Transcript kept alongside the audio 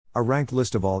A ranked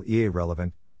list of all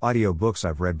EA-relevant audiobooks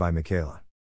I've read by MichaelA.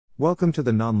 Welcome to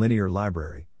the Nonlinear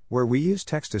Library, where we use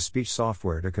text-to-speech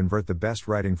software to convert the best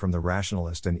writing from the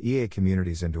Rationalist and EA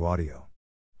communities into audio.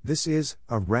 This is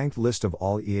a ranked list of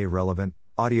all EA-relevant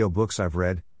audiobooks I've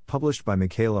read, published by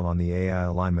MichaelA on the AI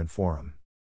Alignment Forum.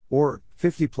 Or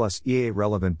 50+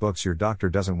 EA-relevant books your doctor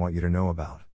doesn't want you to know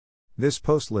about. This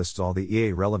post lists all the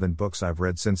EA-relevant books I've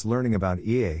read since learning about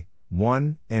EA,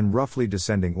 in roughly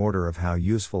descending order of how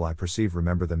useful I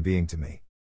remember them being to me.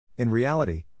 In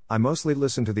reality, I mostly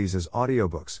listen to these as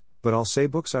audiobooks, but I'll say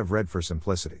books I've read for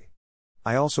simplicity.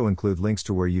 I also include links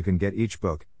to where you can get each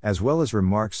book, as well as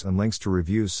remarks and links to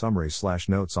reviews,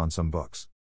 summaries/notes on some books.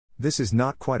 This is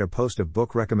not quite a post of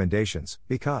book recommendations,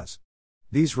 because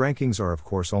these rankings are of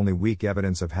course only weak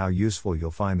evidence of how useful you'll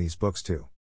find these books too.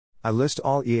 I list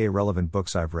all EA-relevant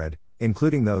books I've read,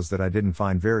 including those that I didn't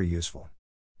find very useful.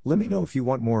 Let me know if you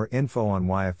want more info on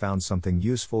why I found something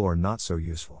useful or not so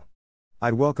useful.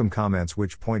 I'd welcome comments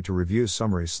which point to reviews,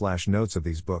 summaries/notes of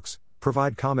these books,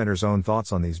 provide commenters' own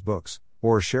thoughts on these books,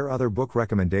 or share other book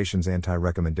recommendations,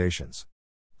 anti-recommendations.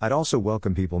 I'd also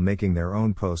welcome people making their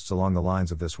own posts along the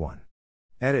lines of this one.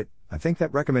 Edit: I think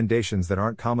that recommendations that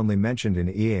aren't commonly mentioned in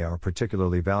EA are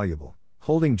particularly valuable,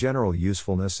 holding general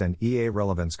usefulness and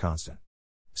EA-relevance constant.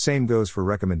 Same goes for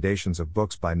recommendations of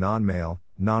books by non-male,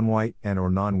 non-white, and/or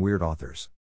non-weird authors.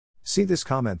 See this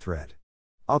comment thread.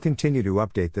 I'll continue to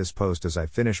update this post as I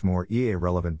finish more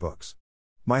EA-relevant books.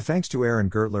 My thanks to Aaron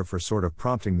Gertler for sort of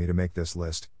prompting me to make this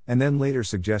list, and then later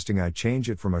suggesting I change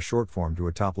it from a short form to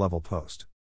a top-level post.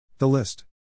 The list.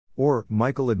 Or,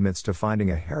 Michael admits to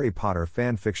finding a Harry Potter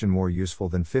fan fiction more useful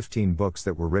than 15 books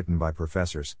that were written by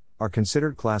professors, are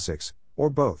considered classics, or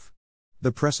both.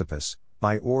 The Precipice,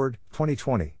 by Ord,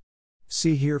 2020.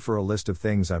 See here for a list of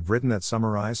things I've written that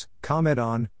summarize, comment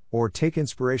on, or take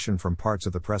inspiration from parts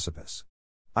of The Precipice.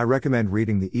 I recommend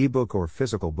reading the ebook or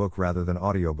physical book rather than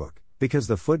audiobook, because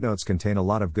the footnotes contain a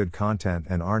lot of good content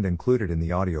and aren't included in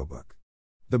the audiobook.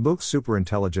 The book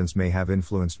Superintelligence may have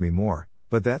influenced me more,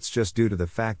 but that's just due to the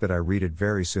fact that I read it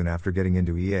very soon after getting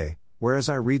into EA, whereas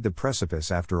I read The Precipice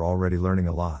after already learning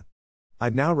a lot.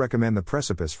 I'd now recommend The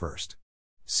Precipice first.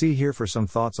 See here for some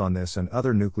thoughts on this and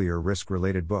other nuclear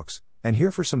risk-related books, and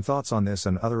here for some thoughts on this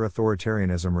and other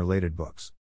authoritarianism-related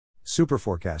books.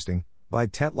 Superforecasting, by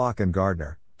Tetlock and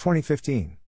Gardner,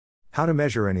 2015. How to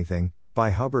Measure Anything, by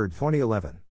Hubbard,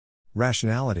 2011.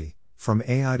 Rationality, From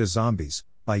AI to Zombies,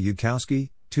 by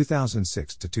Yudkowsky,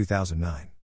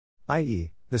 2006-2009.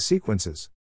 i.e., The Sequences.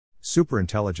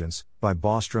 Superintelligence, by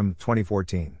Bostrom,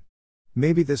 2014.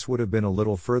 Maybe this would have been a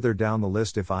little further down the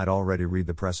list if I'd already read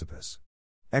The Precipice.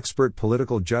 Expert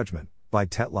Political Judgement, by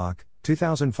Tetlock,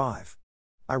 2005.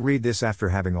 I read this after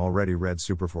having already read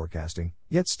Superforecasting,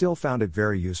 yet still found it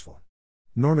very useful.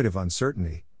 Normative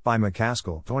Uncertainty, by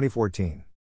MacAskill, 2014.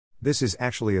 This is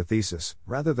actually a thesis,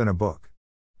 rather than a book.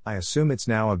 I assume it's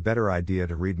now a better idea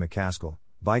to read MacAskill,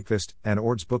 Bykvist, and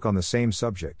Ord's book on the same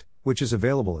subject, which is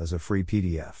available as a free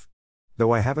PDF.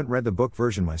 Though I haven't read the book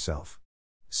version myself.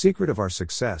 Secret of Our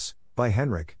Success, by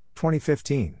Henrich,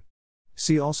 2015.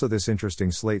 See also this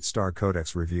interesting Slate Star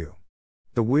Codex review.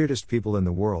 The Weirdest People in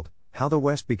the World, How the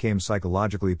West Became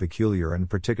Psychologically Peculiar and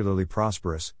Particularly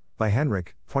Prosperous, by Henrich,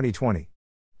 2020.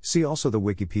 See also the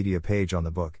Wikipedia page on the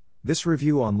book, this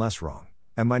review on LessWrong,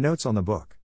 and my notes on the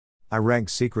book. I rank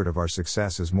Secret of Our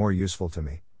Success as more useful to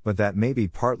me, but that may be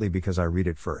partly because I read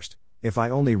it first. If I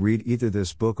only read either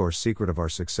this book or Secret of Our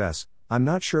Success, I'm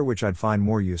not sure which I'd find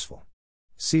more useful.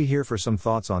 See here for some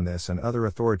thoughts on this and other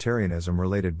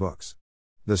authoritarianism-related books.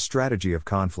 The Strategy of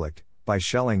Conflict, by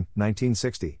Schelling,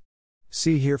 1960.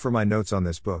 See here for my notes on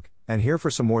this book, and here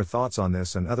for some more thoughts on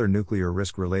this and other nuclear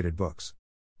risk-related books.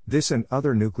 This and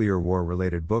other nuclear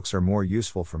war-related books are more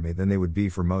useful for me than they would be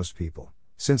for most people,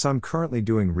 since I'm currently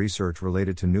doing research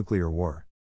related to nuclear war.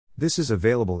 This is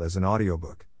available as an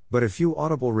audiobook, but a few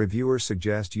Audible reviewers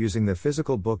suggest using the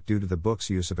physical book due to the book's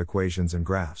use of equations and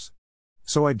graphs.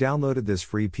 So I downloaded this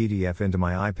free PDF into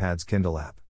my iPad's Kindle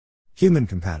app. Human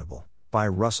Compatible, by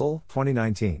Russell,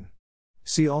 2019.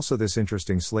 See also this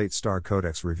interesting Slate Star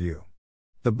Codex review.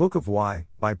 The Book of Why,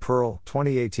 by Pearl,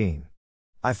 2018.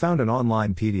 I found an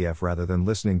online PDF rather than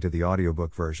listening to the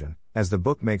audiobook version, as the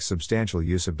book makes substantial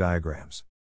use of diagrams.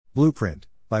 Blueprint,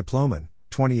 by Plomin,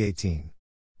 2018.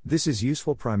 This is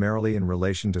useful primarily in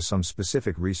relation to some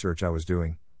specific research I was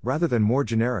doing, rather than more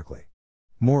generically.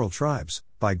 Moral Tribes,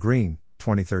 by Green,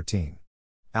 2013.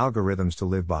 Algorithms to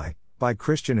Live by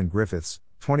Christian and Griffiths,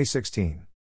 2016.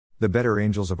 The Better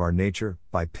Angels of Our Nature,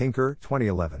 by Pinker,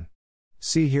 2011.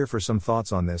 See here for some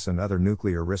thoughts on this and other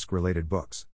nuclear risk-related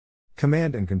books.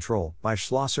 Command and Control, by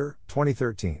Schlosser,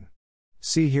 2013.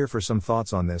 See here for some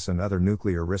thoughts on this and other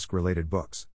nuclear risk-related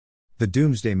books. The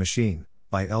Doomsday Machine,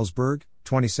 by Ellsberg,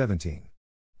 2017.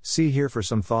 See here for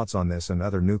some thoughts on this and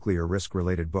other nuclear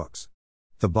risk-related books.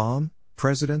 The Bomb,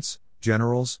 Presidents,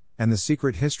 Generals, and the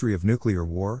Secret History of Nuclear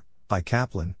War, by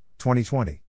Kaplan,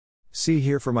 2020. See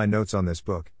here for my notes on this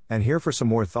book, and here for some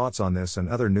more thoughts on this and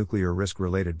other nuclear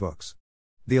risk-related books.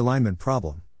 The Alignment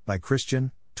Problem, by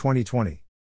Christian, 2020.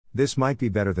 This might be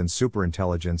better than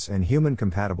Superintelligence and Human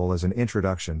Compatible as an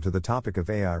introduction to the topic of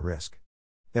AI risk.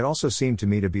 It also seemed to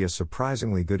me to be a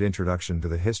surprisingly good introduction to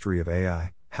the history of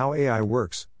AI, how AI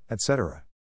works, etc.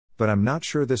 But I'm not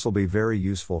sure this will be very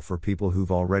useful for people who've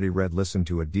already listened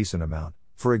to a decent amount,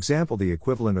 for example the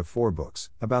equivalent of 4 books,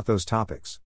 about those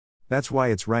topics. That's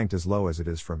why it's ranked as low as it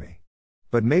is for me.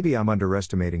 But maybe I'm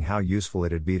underestimating how useful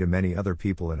it'd be to many other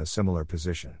people in a similar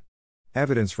position.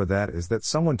 Evidence for that is that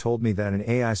someone told me that an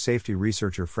AI safety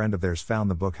researcher friend of theirs found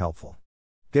the book helpful.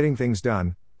 Getting Things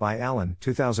Done, by Allen,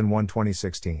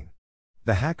 2001-2016.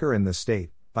 The Hacker and the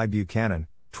State, by Buchanan,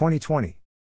 2020.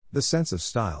 The Sense of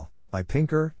Style, by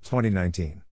Pinker,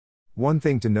 2019. One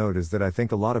thing to note is that I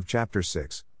think a lot of Chapter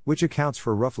 6, which accounts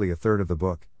for roughly a third of the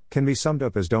book, can be summed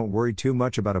up as don't worry too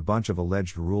much about a bunch of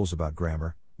alleged rules about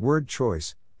grammar, word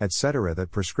choice, etc.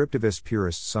 that prescriptivist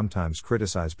purists sometimes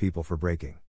criticize people for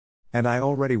breaking. And I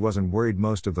already wasn't worried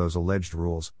most of those alleged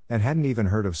rules, and hadn't even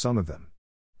heard of some of them.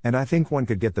 And I think one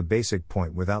could get the basic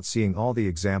point without seeing all the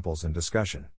examples and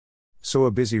discussion. So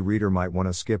a busy reader might want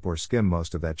to skip or skim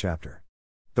most of that chapter.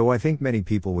 Though I think many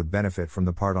people would benefit from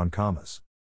the part on commas.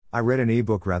 I read an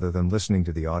ebook rather than listening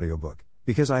to the audiobook,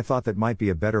 because I thought that might be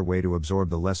a better way to absorb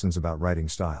the lessons about writing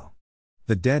style.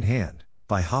 The Dead Hand,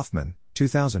 by Hoffman,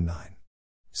 2009.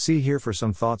 See here for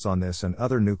some thoughts on this and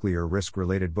other nuclear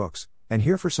risk-related books, and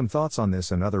here for some thoughts on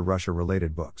this and other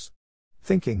Russia-related books.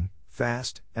 Thinking,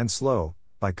 Fast, and Slow,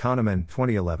 by Kahneman,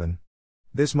 2011.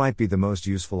 This might be the most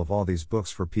useful of all these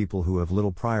books for people who have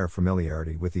little prior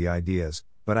familiarity with the ideas,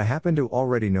 but I happen to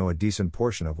already know a decent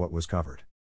portion of what was covered.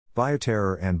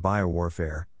 Bioterror and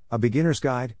Biowarfare, A Beginner's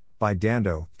Guide, by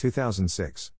Dando,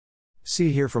 2006.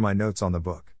 See here for my notes on the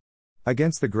book.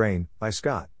 Against the Grain, by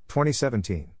Scott,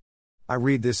 2017. I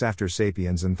read this after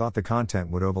Sapiens and thought the content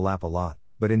would overlap a lot,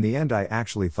 but in the end I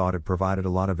actually thought it provided a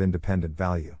lot of independent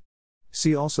value.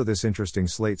 See also this interesting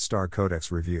Slate Star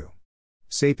Codex review.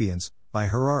 Sapiens, by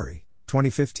Harari,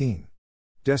 2015.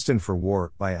 Destined for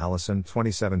War, by Allison,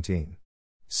 2017.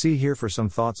 See here for some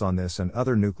thoughts on this and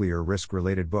other nuclear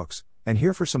risk-related books, and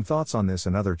here for some thoughts on this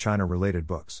and other China-related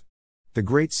books. The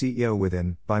Great CEO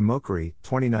Within, by Mokri,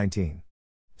 2019.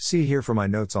 See here for my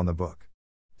notes on the book.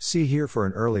 See here for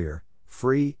an earlier,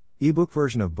 free, ebook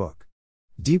version of book.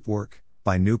 Deep Work,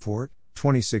 by Newport,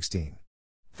 2016.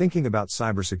 Thinking about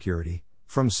Cybersecurity,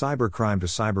 From Cybercrime to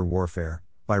Cyber Warfare,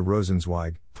 by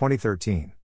Rosenzweig,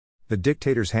 2013. The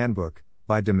Dictator's Handbook,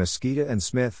 by De Mesquita and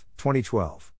Smith,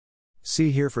 2012.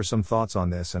 See here for some thoughts on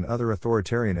this and other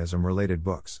authoritarianism-related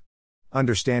books.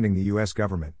 Understanding the U.S.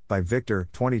 Government, by Victor,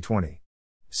 2020.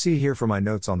 See here for my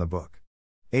notes on the book.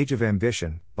 Age of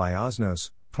Ambition, by Osnos,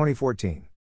 2014.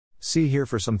 See here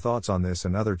for some thoughts on this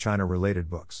and other China-related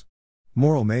books.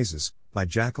 Moral Mazes, by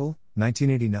Jackal,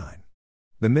 1989.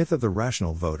 The Myth of the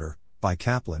Rational Voter, by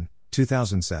Kaplan,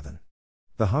 2007.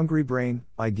 The Hungry Brain,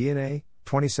 by Guillenet,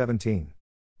 2017.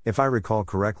 If I recall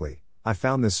correctly, I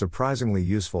found this surprisingly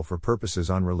useful for purposes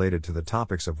unrelated to the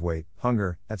topics of weight,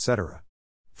 hunger, etc.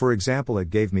 For example, it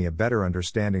gave me a better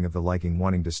understanding of the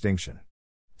liking-wanting distinction.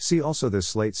 See also this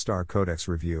Slate Star Codex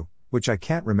review, which I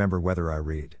can't remember whether I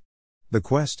read. The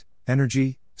Quest,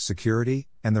 Energy, Security,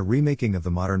 and the Remaking of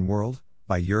the Modern World,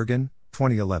 by Jurgen,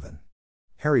 2011.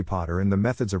 Harry Potter and the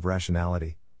Methods of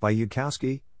Rationality, by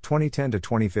Yudkowsky,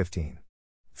 2010-2015.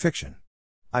 Fiction.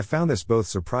 I found this both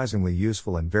surprisingly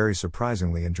useful and very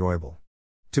surprisingly enjoyable.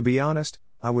 To be honest,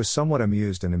 I was somewhat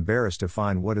amused and embarrassed to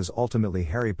find what is ultimately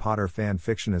Harry Potter fan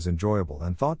fiction as enjoyable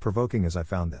and thought-provoking as I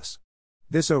found this.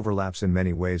 This overlaps in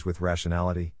many ways with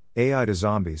Rationality, AI to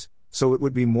Zombies, so it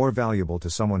would be more valuable to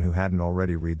someone who hadn't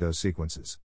already read those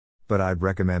sequences. But I'd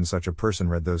recommend such a person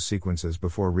read those sequences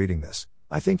before reading this.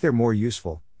 I think they're more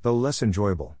useful, though less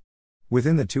enjoyable.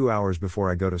 Within the 2 hours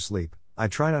before I go to sleep, I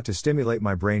try not to stimulate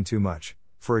my brain too much.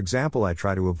 For example, I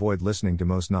try to avoid listening to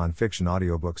most non-fiction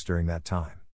audiobooks during that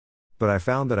time. But I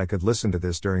found that I could listen to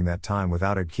this during that time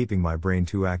without it keeping my brain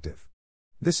too active.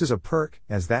 This is a perk,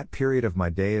 as that period of my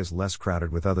day is less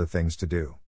crowded with other things to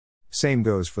do. Same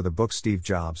goes for the books Steve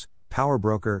Jobs, Power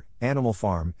Broker, Animal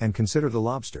Farm, and Consider the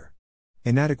Lobster.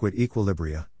 Inadequate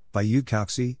Equilibria, by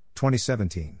Yudkowsky,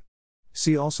 2017.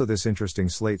 See also this interesting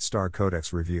Slate Star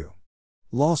Codex review.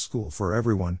 Law School for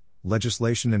Everyone,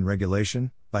 Legislation and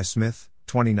Regulation, by Smith,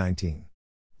 2019.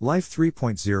 Life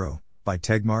 3.0, by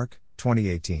Tegmark,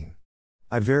 2018.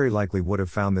 I very likely would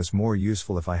have found this more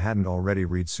useful if I hadn't already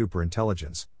read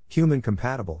Superintelligence, Human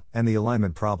Compatible, and the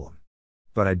Alignment Problem.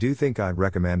 But I do think I'd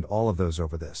recommend all of those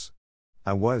over this.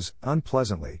 I was,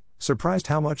 unpleasantly, surprised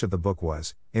how much of the book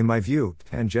was, in my view,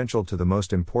 tangential to the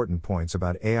most important points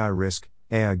about AI risk,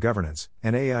 AI governance,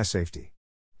 and AI safety.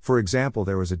 For example,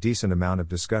 there was a decent amount of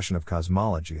discussion of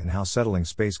cosmology and how settling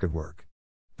space could work.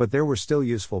 But there were still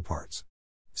useful parts.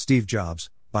 Steve Jobs,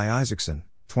 by Isaacson,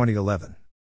 2011.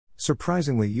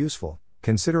 Surprisingly useful,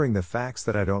 considering the facts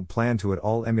that I don't plan to at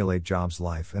all emulate Jobs'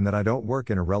 life and that I don't work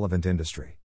in a relevant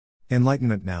industry.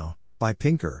 Enlightenment Now, by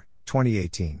Pinker,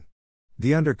 2018.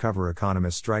 The Undercover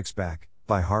Economist Strikes Back,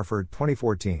 by Harford,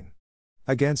 2014.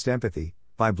 Against Empathy,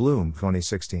 by Bloom,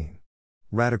 2016.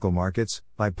 Radical Markets,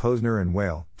 by Posner and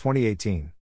Whale,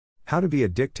 2018. How to Be a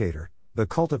Dictator, The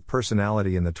Cult of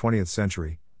Personality in the 20th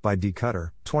Century, by D.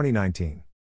 Cutter, 2019.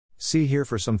 See here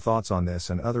for some thoughts on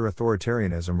this and other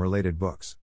authoritarianism-related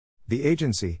books. The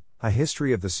Agency, A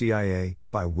History of the CIA,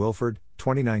 by Wilford,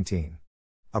 2019.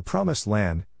 A Promised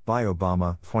Land, by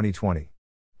Obama, 2020.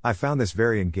 I found this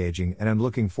very engaging and am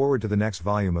looking forward to the next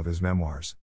volume of his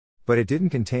memoirs. But it didn't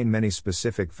contain many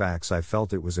specific facts I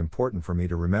felt it was important for me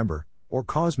to remember, or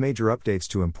cause major updates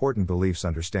to important beliefs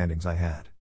understandings I had.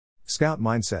 Scout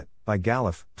Mindset, by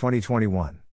Gallup,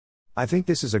 2021. I think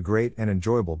this is a great and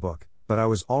enjoyable book, but I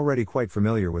was already quite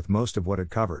familiar with most of what it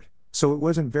covered, so it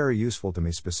wasn't very useful to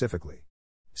me specifically.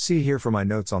 See here for my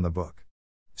notes on the book.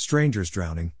 Strangers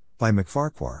Drowning, by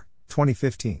McFarquhar,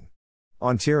 2015.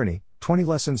 On Tyranny, 20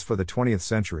 Lessons for the 20th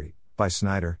Century, by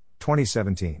Snyder,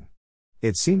 2017.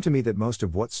 It seemed to me that most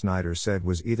of what Snyder said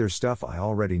was either stuff I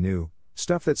already knew,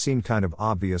 stuff that seemed kind of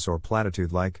obvious or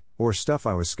platitude-like, or stuff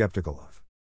I was skeptical of.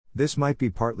 This might be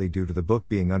partly due to the book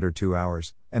being under 2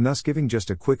 hours, and thus giving just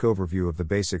a quick overview of the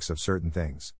basics of certain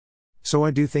things. So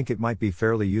I do think it might be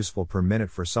fairly useful per minute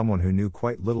for someone who knew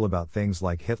quite little about things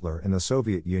like Hitler and the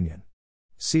Soviet Union.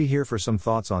 See here for some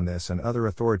thoughts on this and other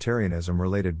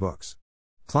authoritarianism-related books.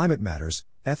 Climate Matters,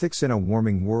 Ethics in a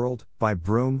Warming World, by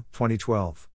Broom,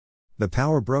 2012. The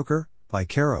Power Broker, by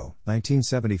Caro,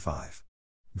 1975.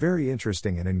 Very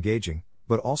interesting and engaging,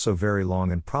 but also very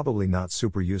long and probably not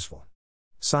super useful.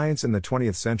 Science in the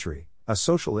 20th Century, A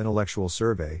Social Intellectual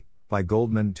Survey, by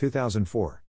Goldman,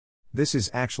 2004. This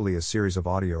is actually a series of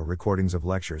audio recordings of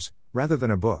lectures, rather than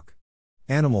a book.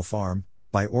 Animal Farm,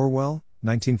 by Orwell,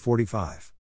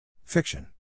 1945. Fiction.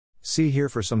 See here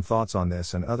for some thoughts on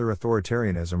this and other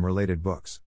authoritarianism-related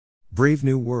books. Brave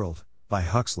New World, by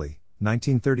Huxley,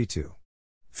 1932.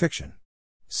 Fiction.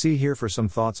 See here for some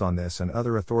thoughts on this and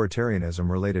other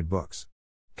authoritarianism-related books.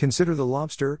 Consider the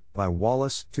Lobster, by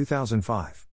Wallace,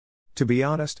 2005. To be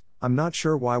honest, I'm not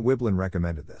sure why Wiblin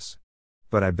recommended this.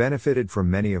 But I benefited from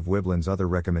many of Wiblin's other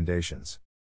recommendations.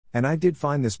 And I did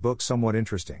find this book somewhat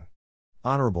interesting.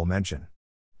 Honorable Mention.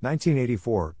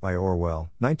 1984, by Orwell,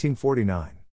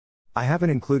 1949. I haven't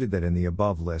included that in the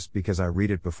above list because I read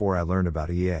it before I learned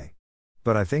about EA.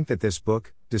 But I think that this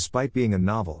book, despite being a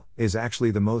novel, is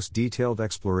actually the most detailed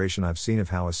exploration I've seen of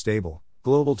how a stable,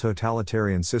 global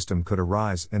totalitarian system could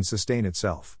arise and sustain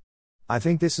itself. I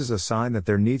think this is a sign that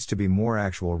there needs to be more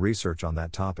actual research on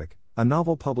that topic. A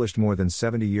novel published more than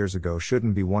 70 years ago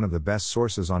shouldn't be one of the best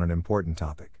sources on an important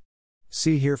topic.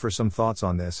 See here for some thoughts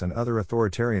on this and other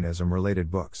authoritarianism-related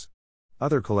books.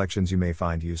 Other collections you may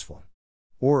find useful.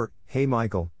 Or, hey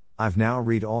Michael, I've now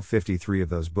read all 53 of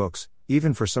those books,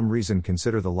 even for some reason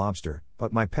consider The Lobster,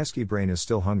 but my pesky brain is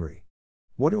still hungry.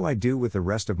 What do I do with the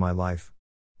rest of my life?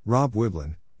 Rob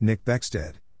Wiblin, Nick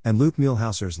Beckstead, and Luke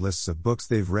Muehlhauser's lists of books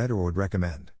they've read or would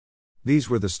recommend. These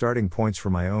were the starting points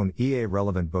for my own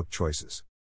EA-relevant book choices.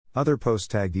 Other posts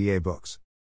tagged EA books.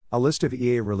 A list of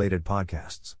EA-related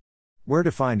podcasts. Where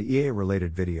to find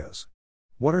EA-related videos.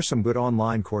 What are some good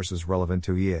online courses relevant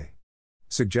to EA?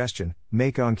 Suggestion,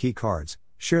 make Anki cards,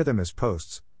 share them as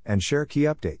posts, and share key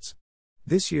updates.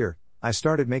 This year, I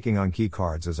started making Anki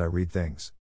cards as I read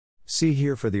things. See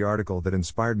here for the article that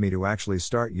inspired me to actually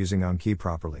start using Anki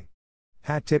properly.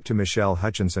 Hat tip to Michelle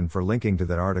Hutchinson for linking to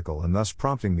that article and thus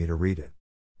prompting me to read it.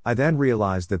 I then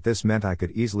realized that this meant I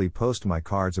could easily post my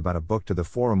cards about a book to the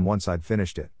forum once I'd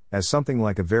finished it, as something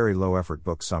like a very low-effort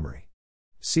book summary.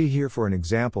 See here for an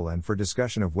example and for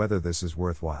discussion of whether this is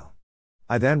worthwhile.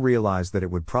 I then realized that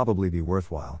it would probably be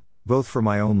worthwhile, both for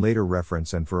my own later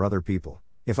reference and for other people,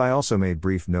 if I also made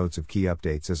brief notes of key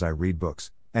updates as I read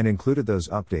books, and included those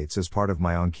updates as part of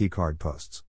my Anki card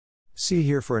posts. See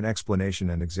here for an explanation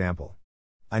and example.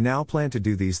 I now plan to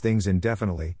do these things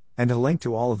indefinitely, and to link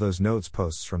to all of those notes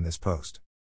posts from this post.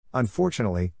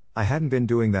 Unfortunately, I hadn't been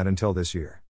doing that until this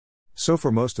year. So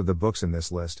for most of the books in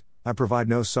this list, I provide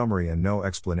no summary and no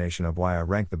explanation of why I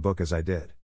ranked the book as I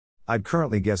did. I'd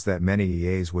currently guess that many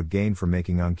EAs would gain from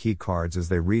making on-key cards as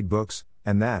they read books,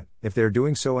 and that, if they're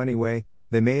doing so anyway,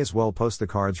 they may as well post the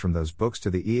cards from those books to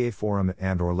the EA forum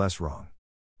and/or LessWrong.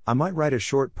 I might write a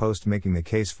short post making the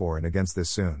case for and against this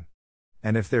soon.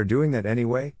 And if they're doing that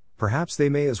anyway, perhaps they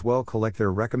may as well collect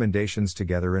their recommendations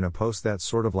together in a post that's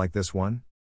sort of like this one.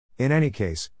 In any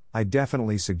case, I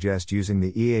definitely suggest using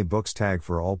the EA Books tag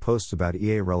for all posts about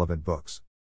EA-relevant books.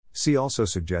 See also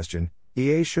suggestion,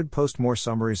 EA should post more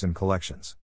summaries and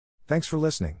collections. Thanks for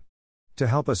listening. To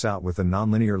help us out with the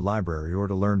Nonlinear Library or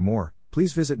to learn more,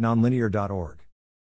 please visit nonlinear.org.